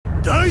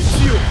大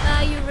地よ。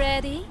 Are you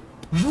ready?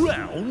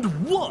 Round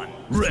 1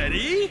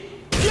 Ready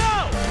Go!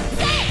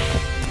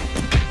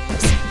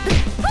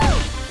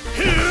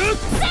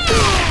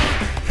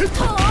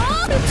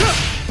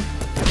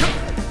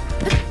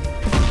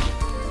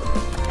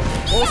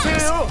 押せ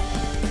よ。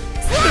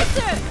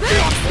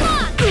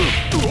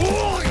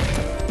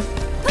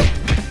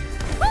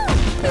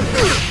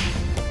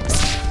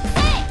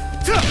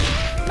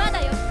ま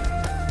だよ。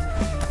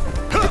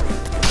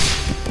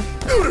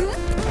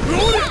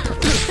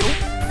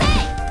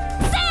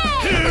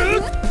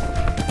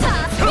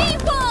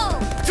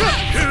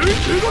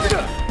動き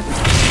だ。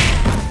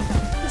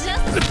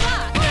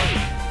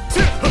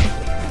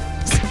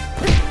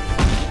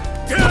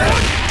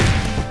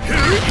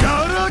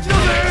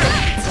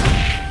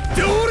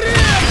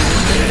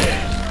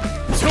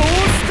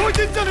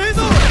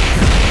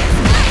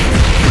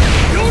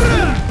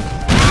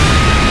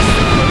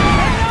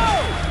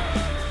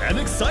An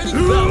exciting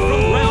bout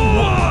from round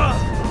 1.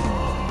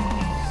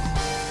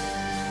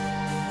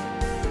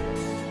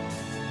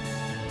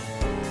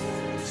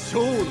 ショ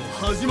ーの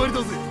始まり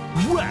だぜ。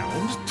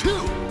Round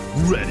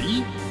 2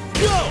 Ready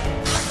Go!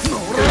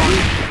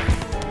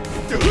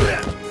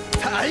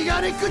 タイガ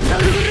ーネックジャン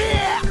グル。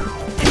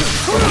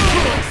終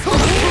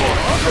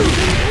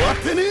わっ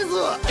てねえ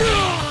ぞ。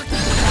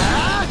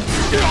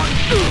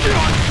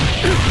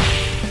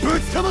ぶ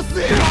ちかます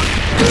ぜ。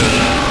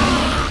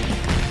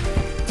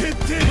徹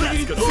底的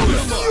に潰す。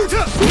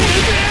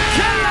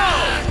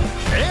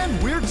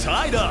And we're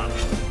tied up.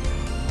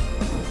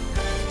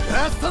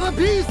 Hasta la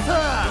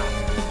vista.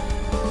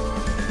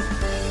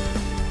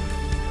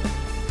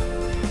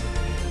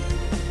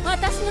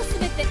 私のす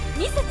べて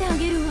見せてあ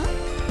げるわ。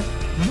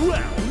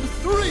Round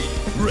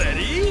 3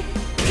 Ready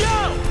Go!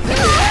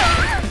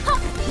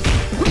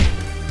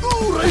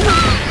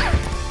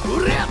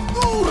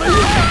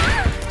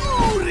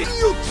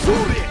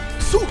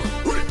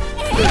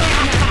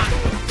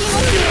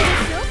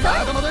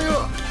 まだまだ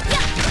よ。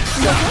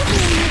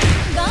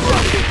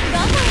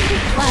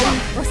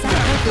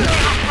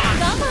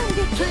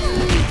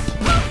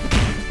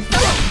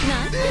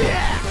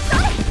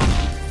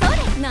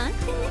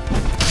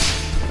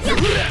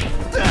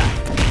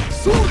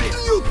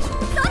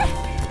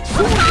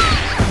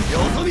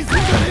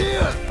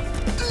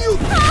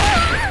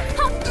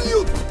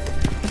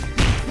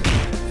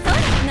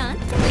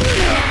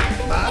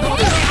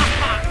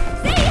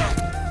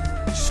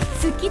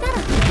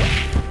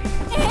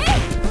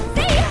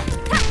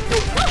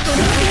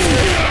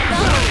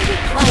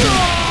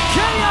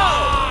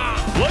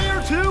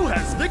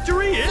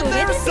Victory in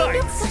their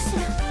sights.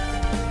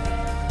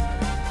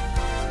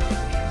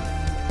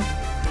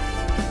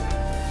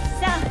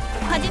 さあ、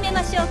始め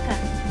ましょうか。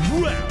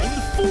 Round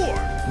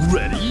 4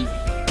 Ready Go!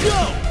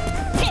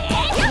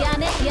 や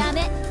めや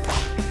め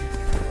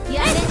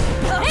やめ。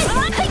捕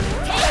まえた。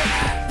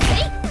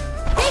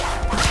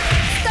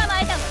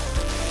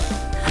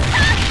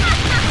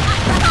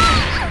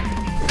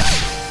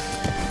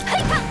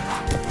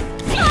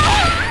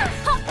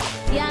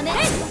やめ。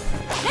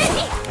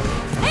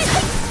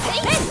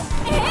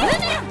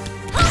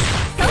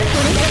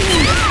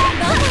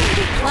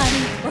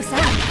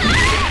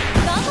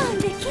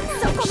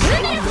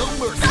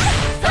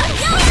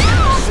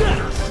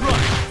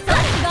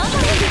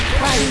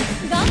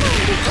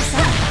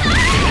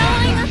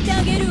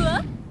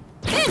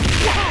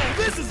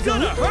This is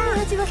gonna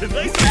hurt. Can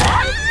they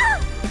survive?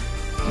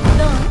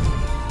 どう？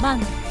満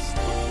足し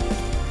た。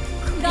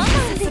我慢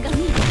できん。甘い。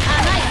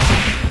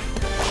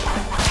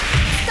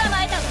捕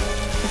まえたわ。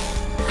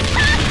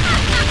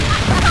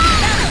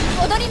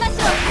踊りましょう。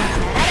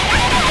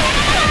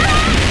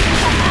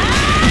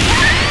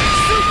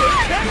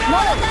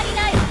物足り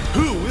ない。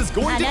Who is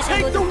going to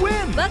take the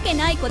win? わけ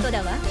ないこと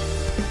だわ。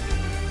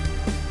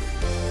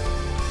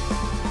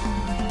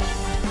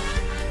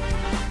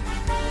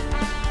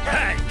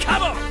Hey,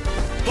 come on!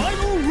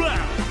 Final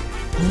round.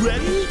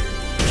 Ready?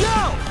 Go!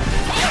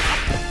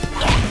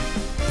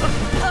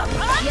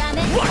 や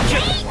め。Watch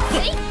it!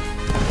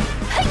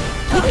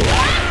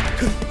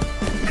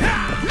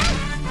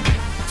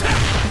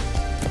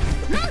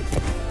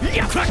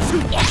 Crack two!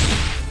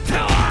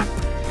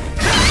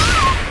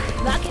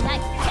 わけな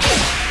い。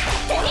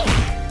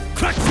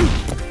Crack two!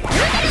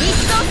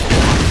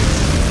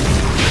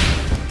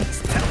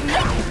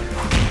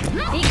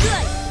 行く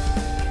わよ。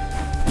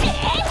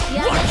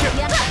やめ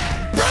やめ。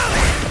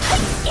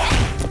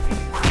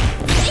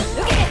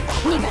受けて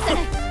逃がさな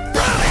い。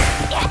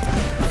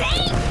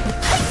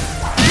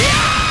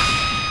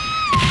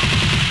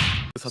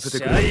させて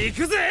くれ。行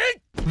くぜ。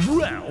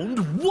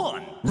Round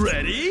 1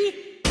 Ready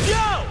Go!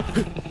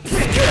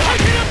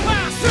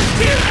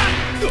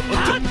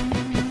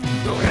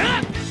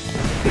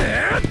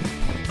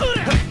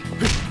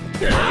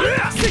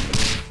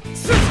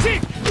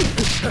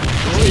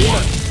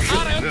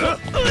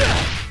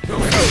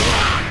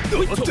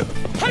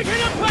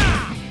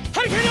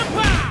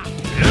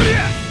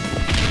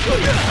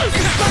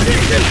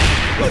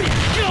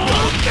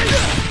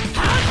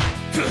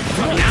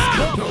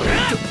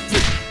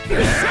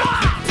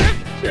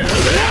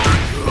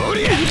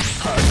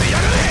 風や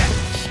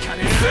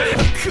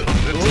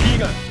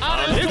が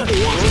あれこわし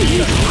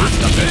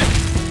だぜ。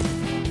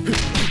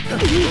ロ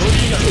リ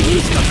ーが許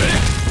したぜ。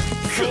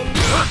そんな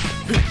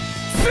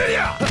せり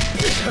ゃロ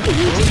リ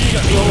ー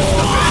が許し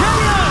たぜ。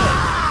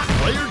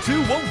Player 2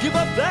 won't give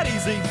up that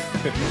easy.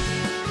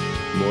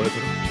 燃えて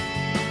る。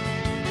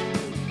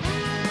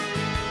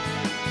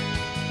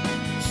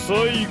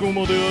最後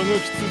まであが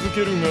き続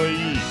けるがい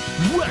い。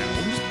Round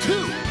 2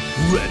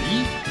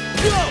 Ready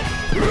Go!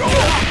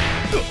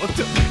 おっと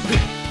せ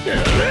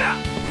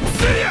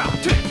りゃ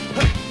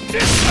絶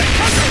対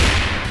勝つ。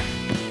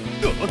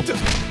おっと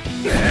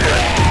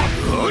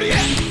おりゃ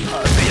外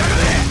せやが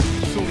れ。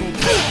その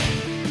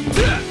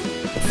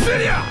せ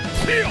りゃ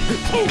せよ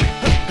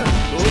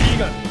ロリー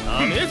がダ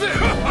メぜ。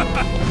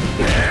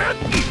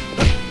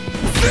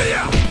せりゃ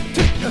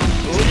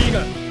ロリーが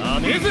ダ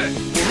メぜ。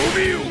滅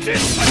びよ絶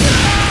対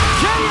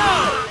KO!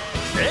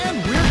 And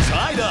we're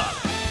tied up.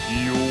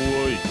 弱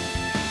い。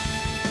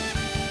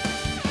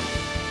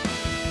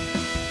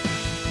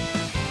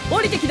降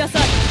りてきなさ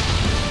い。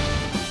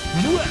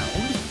 Round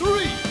 3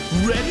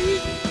 Ready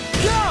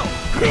Go!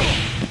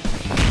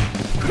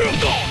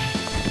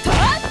 た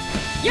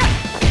やっ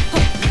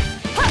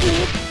はっ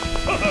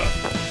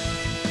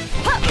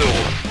はっ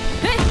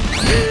えっ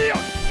やっ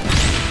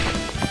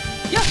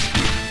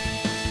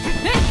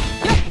えっ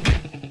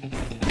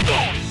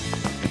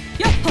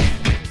やっやっ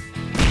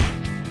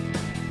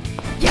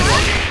やっ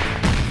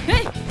え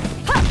っ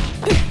はっ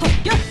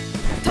やっ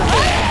た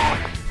やっ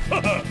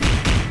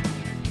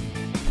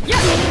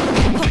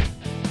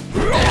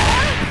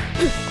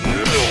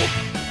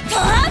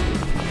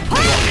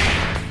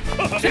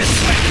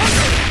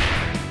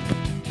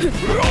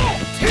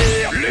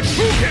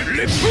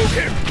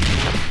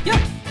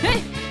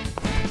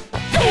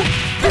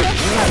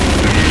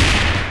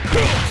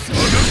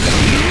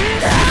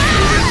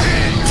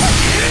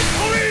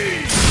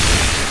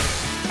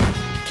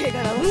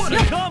What a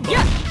combo!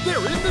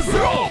 They're in the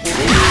zone!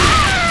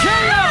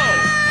 KO!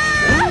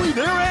 Only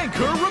their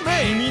anchor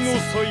remains! 君の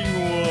最後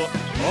は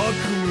悪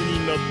夢に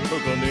なった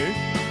かね。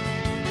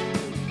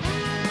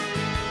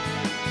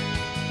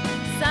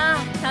さ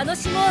あ楽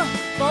しもう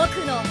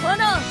僕の炎。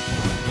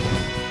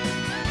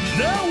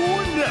 Now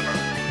or never!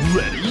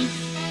 Ready?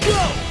 Go!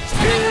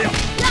 KO!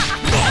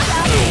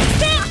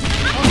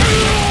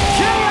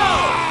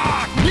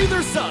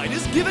 Neither side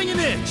is giving an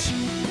inch!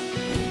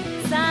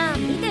 さあ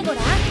見てごらん、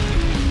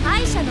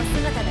敗者の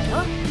姿だ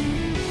よ。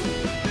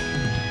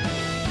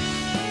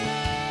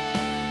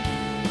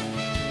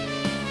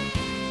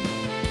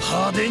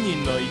派手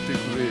に泣いてく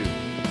れ。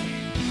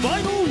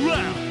 Final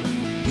round!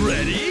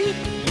 Ready?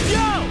 Go!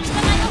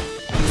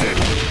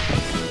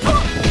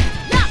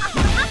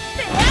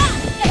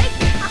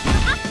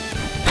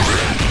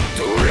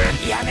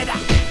 やめだ。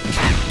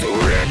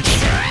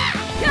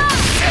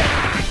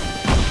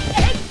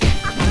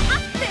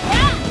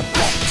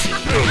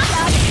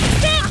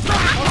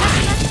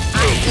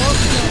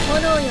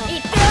炎よ、言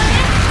っておい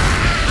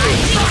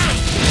で。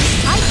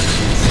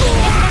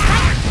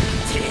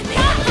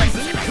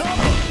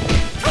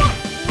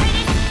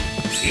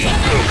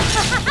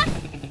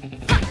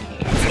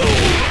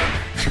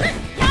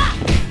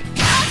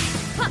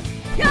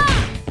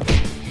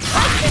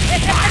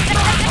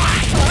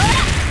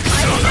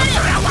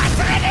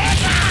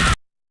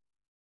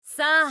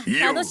さあ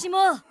楽しも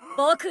う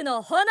僕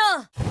の炎。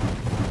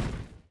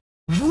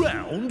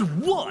 Round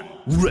 1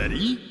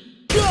 Ready?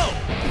 Go!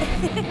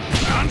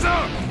 Hands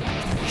up!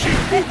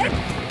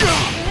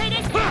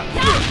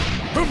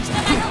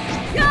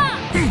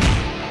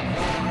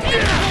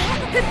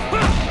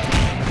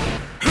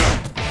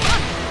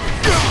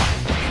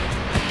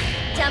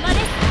 邪魔で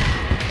す。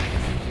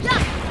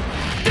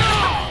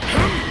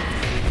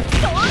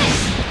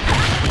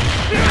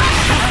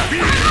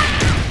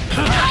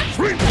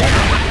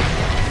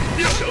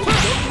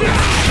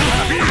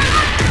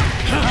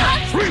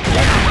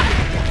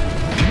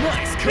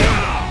Nice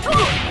kill!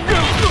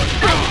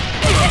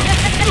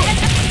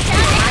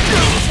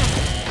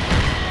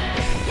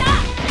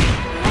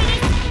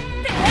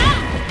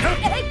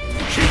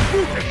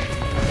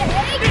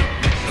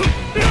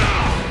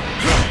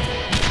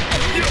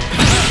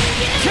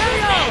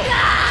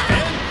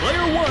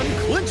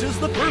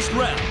 The first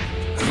round.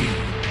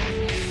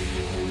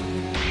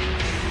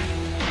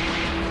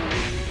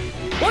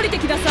 降りて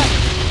きなさい。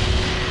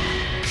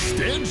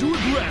 Stand your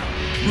ground.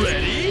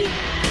 Ready?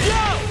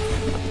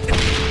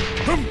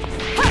 Go!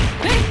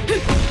 見え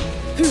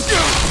る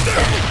よ。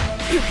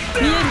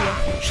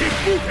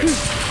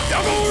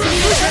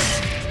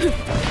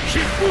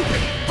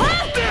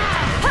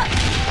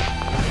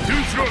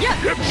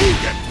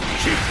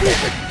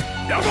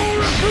 Double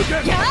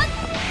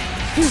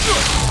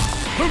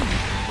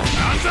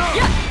Hands up!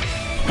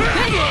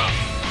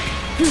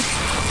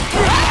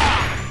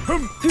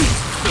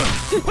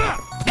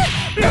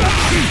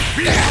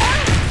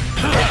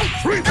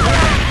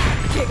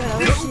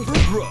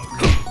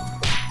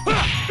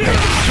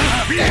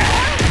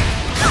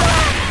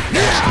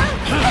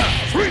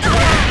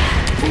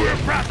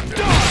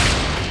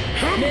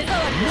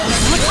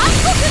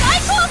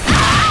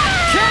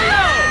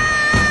 KO!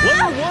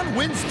 Player 1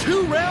 wins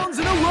 2 rounds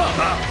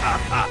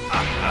目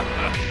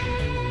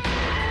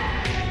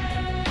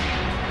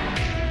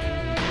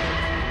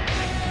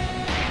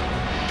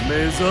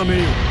覚め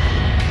よ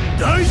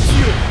大地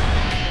よ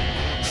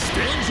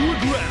Stand your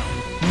ground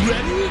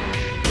Ready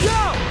Go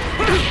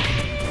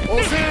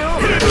押せよ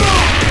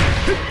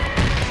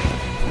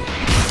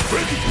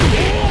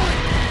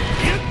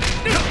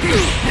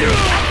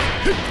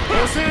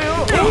押せ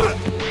よ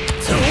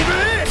飛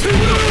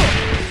べ